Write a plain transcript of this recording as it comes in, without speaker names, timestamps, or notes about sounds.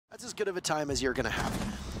that's as good of a time as you're going to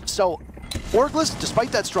have. So, Orgless,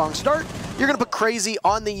 despite that strong start, you're going to put Crazy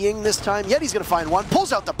on the Ying this time. Yeti's going to find one,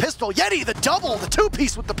 pulls out the pistol. Yeti, the double, the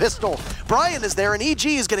two-piece with the pistol. Brian is there, and EG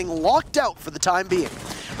is getting locked out for the time being.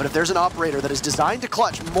 But if there's an operator that is designed to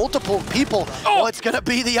clutch multiple people, well, it's going to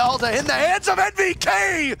be the Alda in the hands of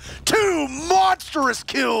NVK! 2 monstrous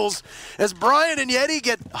kills as Brian and Yeti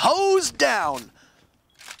get hosed down.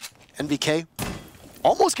 NVK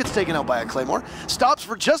almost gets taken out by a Claymore, stops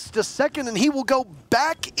for just a second, and he will go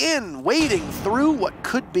back in, wading through what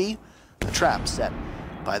could be a trap set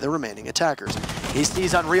by the remaining attackers. He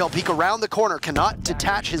sees Unreal peek around the corner, cannot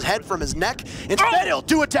detach his head from his neck. Instead, he'll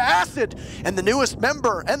do it to Acid, and the newest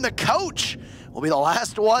member and the coach will be the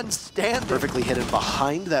last one standing. Perfectly hidden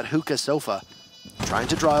behind that hookah sofa, trying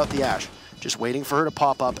to draw out the Ash, just waiting for her to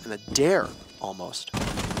pop up, and a dare, almost.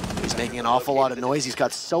 He's making an awful lot of noise. He's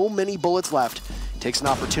got so many bullets left. Takes an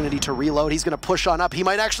opportunity to reload. He's going to push on up. He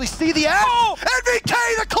might actually see the Ash. Oh! NVK,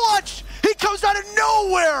 the clutch! He comes out of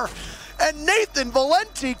nowhere! And Nathan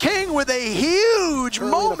Valenti King with a huge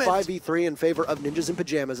moment. A 5v3 in favor of Ninjas in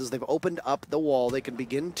Pajamas as they've opened up the wall. They can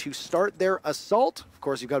begin to start their assault. Of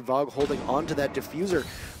course, you've got Vogue holding on to that diffuser.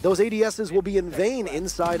 Those ADSs will be in vain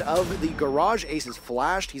inside of the garage. Ace is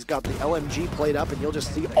flashed. He's got the LMG played up, and you'll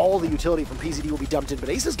just see all the utility from PZD will be dumped in. But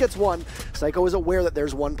Aces gets one. Psycho is aware that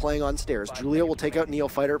there's one playing on stairs. Julio will take out Neo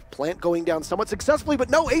Fighter. Plant going down somewhat successfully,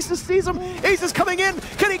 but no, Aces sees him. Aces coming in.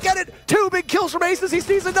 Can he get it? 2 big kills from Aces. He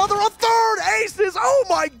sees another. A third Aces. Oh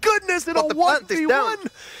my goodness, in a 1v1.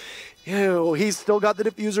 Ew, he's still got the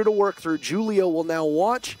diffuser to work through. Julio will now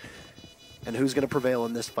watch. And who's going to prevail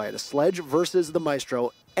in this fight? A Sledge versus the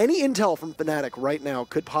Maestro. Any intel from Fnatic right now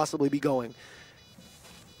could possibly be going.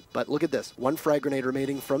 But look at this. 1 frag grenade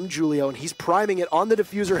remaining from Julio, and he's priming it on the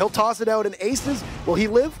diffuser. He'll toss it out, and Aces, will he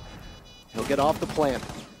live? He'll get off the plant.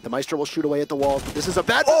 The Maestro will shoot away at the walls, but this is a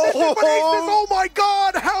bad position, but Aces, oh my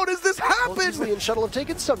god, how does this happen? Well, Beasley and Shuttle have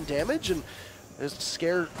taken some damage, and is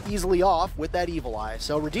scared easily off with that Evil Eye.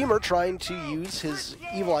 So Redeemer trying to use his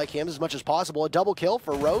Evil Eye cams as much as possible. A double kill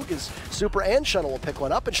for Rogue as Super and Shuttle will pick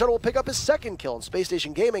one up, and Shuttle will pick up his 2nd kill. And Space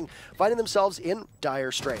Station Gaming finding themselves in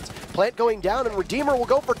dire straits. Plant going down, and Redeemer will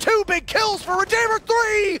go for 2 big kills for Redeemer.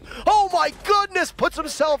 3! Oh my goodness! Puts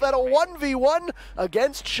himself at a 1v1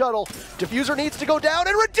 against Shuttle. Diffuser needs to go down,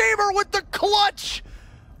 and Redeemer with the clutch!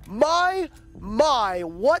 My,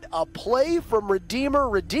 what a play from Redeemer.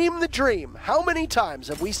 Redeem the dream. How many times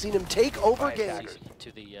have we seen him take over games?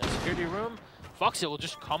 To the security room. Foxy will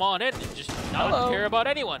just come on in and just not care about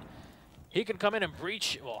anyone. He can come in and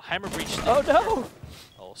breach, well, hammer breach. Oh no!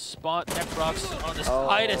 Oh, spot Necrox on the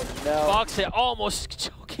side. No. Foxy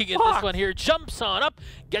almost choking in this one here. Jumps on up,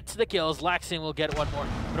 gets the kills. Laxing will get one more.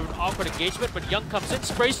 Bit of an awkward engagement, but Young comes in,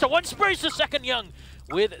 sprays to one, sprays to second. Young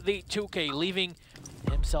with the 2K, leaving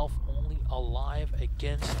himself only alive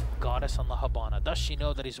against Goddess on the Habana. Does she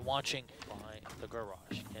know that he's watching by the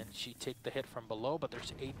garage? Can she take the hit from below? But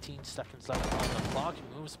there's 18 seconds left on the clock. He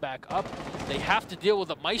moves back up. They have to deal with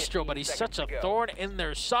the Maestro, but he's such a thorn in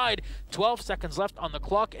their side. 12 seconds left on the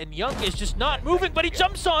clock, and Young is just not moving, but he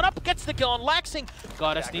jumps on up, gets the kill on Laxing.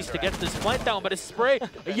 Goddess needs to get this plant down, but his spray,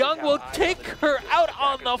 Young will take her out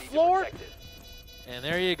on the floor. And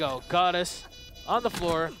there you go, Goddess on the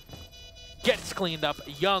floor. Gets cleaned up.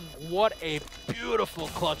 Young, what a beautiful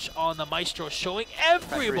clutch on the Maestro, showing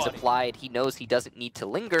everybody. Pressure is applied. He knows he doesn't need to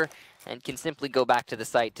linger and can simply go back to the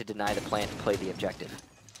site to deny the plant and play the objective.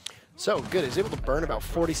 So good, he's able to burn about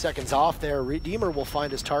 40 seconds off there. Redeemer will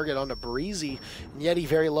find his target onto Breezy. Yeti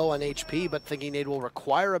very low on HP, but thinking it will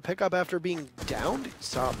require a pickup after being downed.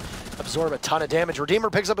 So absorb a ton of damage. Redeemer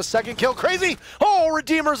picks up a 2nd kill. Crazy! Oh,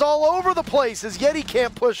 Redeemer's all over the place as Yeti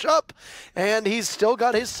can't push up. And he's still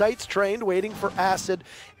got his sights trained, waiting for Acid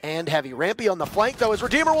and Heavy. Rampy on the flank, though, as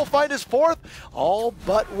Redeemer will find his 4th, all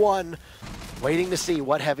but 1. Waiting to see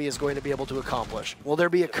what Heavy is going to be able to accomplish. Will there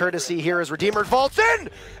be a courtesy here as Redeemer vaults in?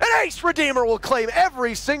 An ace! Redeemer will claim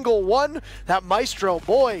every single one. That Maestro,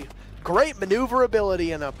 boy, great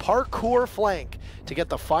maneuverability and a parkour flank to get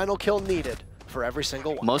the final kill needed for every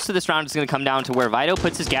single one. Most of this round is going to come down to where Vito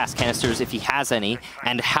puts his gas canisters, if he has any,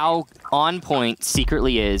 and how on point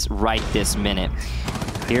Secretly is right this minute.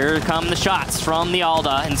 Here come the shots from the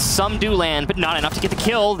Alda, and some do land, but not enough to get the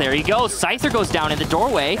kill. There you go. Scyther goes down in the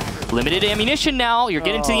doorway. Limited ammunition now. You're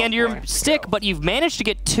getting to the end of your stick, but you've managed to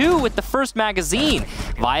get 2 with the 1st magazine.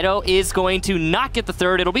 Vito is going to not get the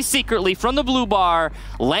 3rd. It'll be Secretly from the blue bar,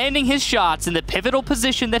 landing his shots in the pivotal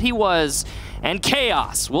position that he was. And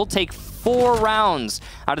Chaos will take 4 rounds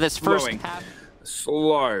out of this first half.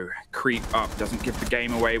 Slow creep up, doesn't give the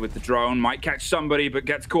game away with the drone. Might catch somebody, but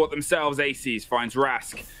gets caught themselves. Aces finds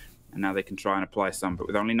Rask. And now they can try and apply some, but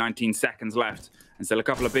with only 19 seconds left and still a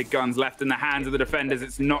couple of big guns left in the hands of the defenders,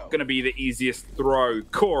 it's not going to be the easiest throw.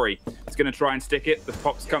 Corey is going to try and stick it. The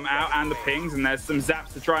pops come out and the pings, and there's some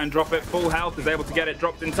zaps to try and drop it. Full health, is able to get it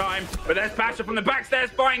dropped in time, but there's Pasha from the backstairs,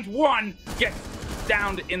 finds one, gets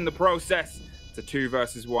downed in the process. It's a 2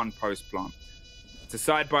 versus 1 post plant. It's a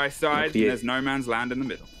side by side, and there's no man's land in the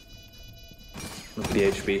middle. Look at the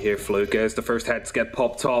HP here, Fluke. As the first heads get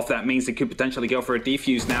popped off, that means he could potentially go for a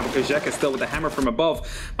defuse now because Jack is still with the hammer from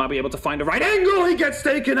above. Might be able to find the right angle. He gets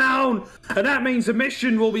taken down. And that means the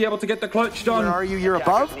mission will be able to get the clutch done. Where are you? You're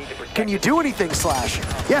above? Can you do anything, Slash?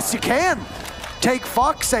 Yes, you can. Take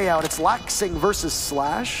Foxay out. It's Laxing versus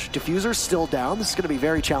Slash. Diffuser's still down. This is going to be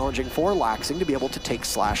very challenging for Laxing to be able to take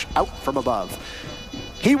Slash out from above.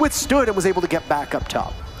 He withstood and was able to get back up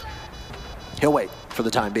top. He'll wait for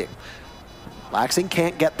the time being. Laxing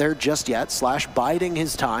can't get there just yet. Slash biding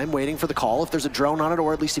his time, waiting for the call, if there's a drone on it,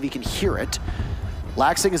 or at least if he can hear it.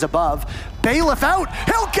 Laxing is above. Bailiff out!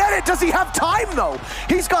 He'll get it! Does he have time, though?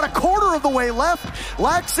 He's got a quarter of the way left.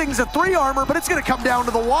 Laxing's a 3 armor, but it's going to come down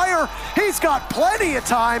to the wire. He's got plenty of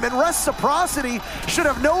time, and Reciprocity should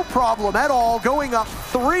have no problem at all, going up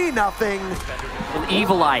 3-0.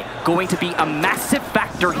 Evil Eye going to be a massive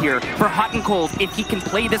factor here for Hot and Cold if he can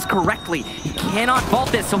play this correctly. He cannot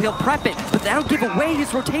vault this, so he'll prep it, but that'll give away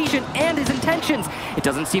his rotation and his intentions. It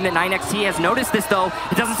doesn't seem that 9XT has noticed this, though.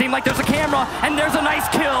 It doesn't seem like there's a camera, and there's a nice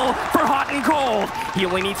kill for Hot and Cold. He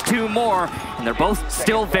only needs 2 more, and they're both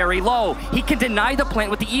still very low. He can deny the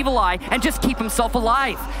plant with the Evil Eye and just keep himself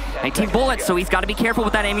alive. 19 bullets, so he's got to be careful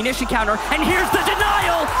with that ammunition counter, and here's the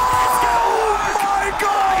denial! Oh my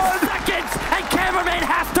God! 5 seconds, and cameraman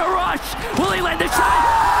has to rush! Will he land the shot?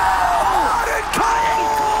 Hot and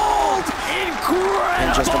Cold! Incredible!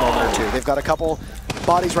 In just a moment or two. They've got a couple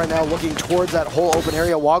bodies right now looking towards that whole open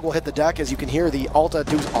area. Wog will hit the deck. As you can hear, the Alta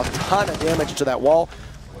do a ton of damage to that wall.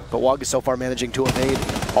 But Wog is so far managing to evade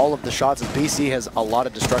all of the shots as BC has a lot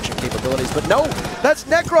of destruction capabilities. But no, that's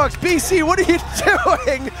Necrox. BC, what are you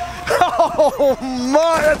doing? Oh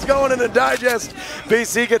my, that's going in a digest.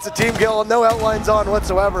 BC gets a team kill, no outlines on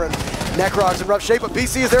whatsoever. And Necrox in rough shape, but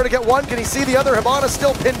BC is there to get one. Can he see the other? Hibana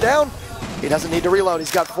still pinned down. He doesn't need to reload.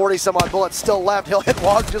 He's got 40 some odd bullets still left. He'll hit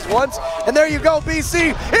Wog just once. And there you go,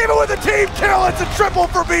 BC. Even with a team kill, it's a triple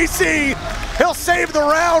for BC. He'll save the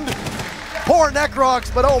round. Poor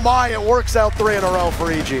Necrox, but oh my, it works out 3 in a row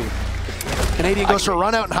for EG. Canadian goes for a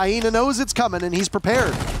run out, and Hyena knows it's coming, and he's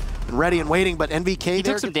prepared and ready and waiting, but NVK He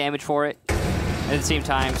took some damage for it. At the same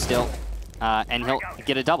time, still. And he'll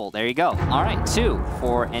get a double. There you go. All right, 2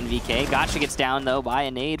 for NVK. Gotcha gets down, though, by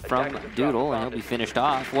a nade from Doodle, and he'll be finished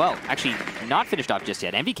off. Well, actually, not finished off just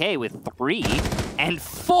yet. NVK with 3 and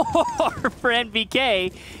 4 for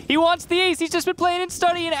NVK. He wants the ace. He's just been playing and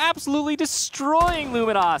studying and absolutely destroying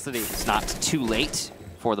Luminosity. It's not too late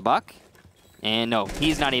for the buck. And no,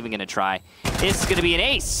 he's not even going to try. It's going to be an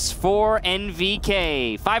ace for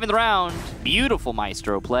NVK. 5 in the round. Beautiful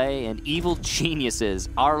Maestro play, and Evil Geniuses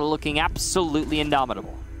are looking absolutely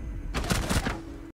indomitable.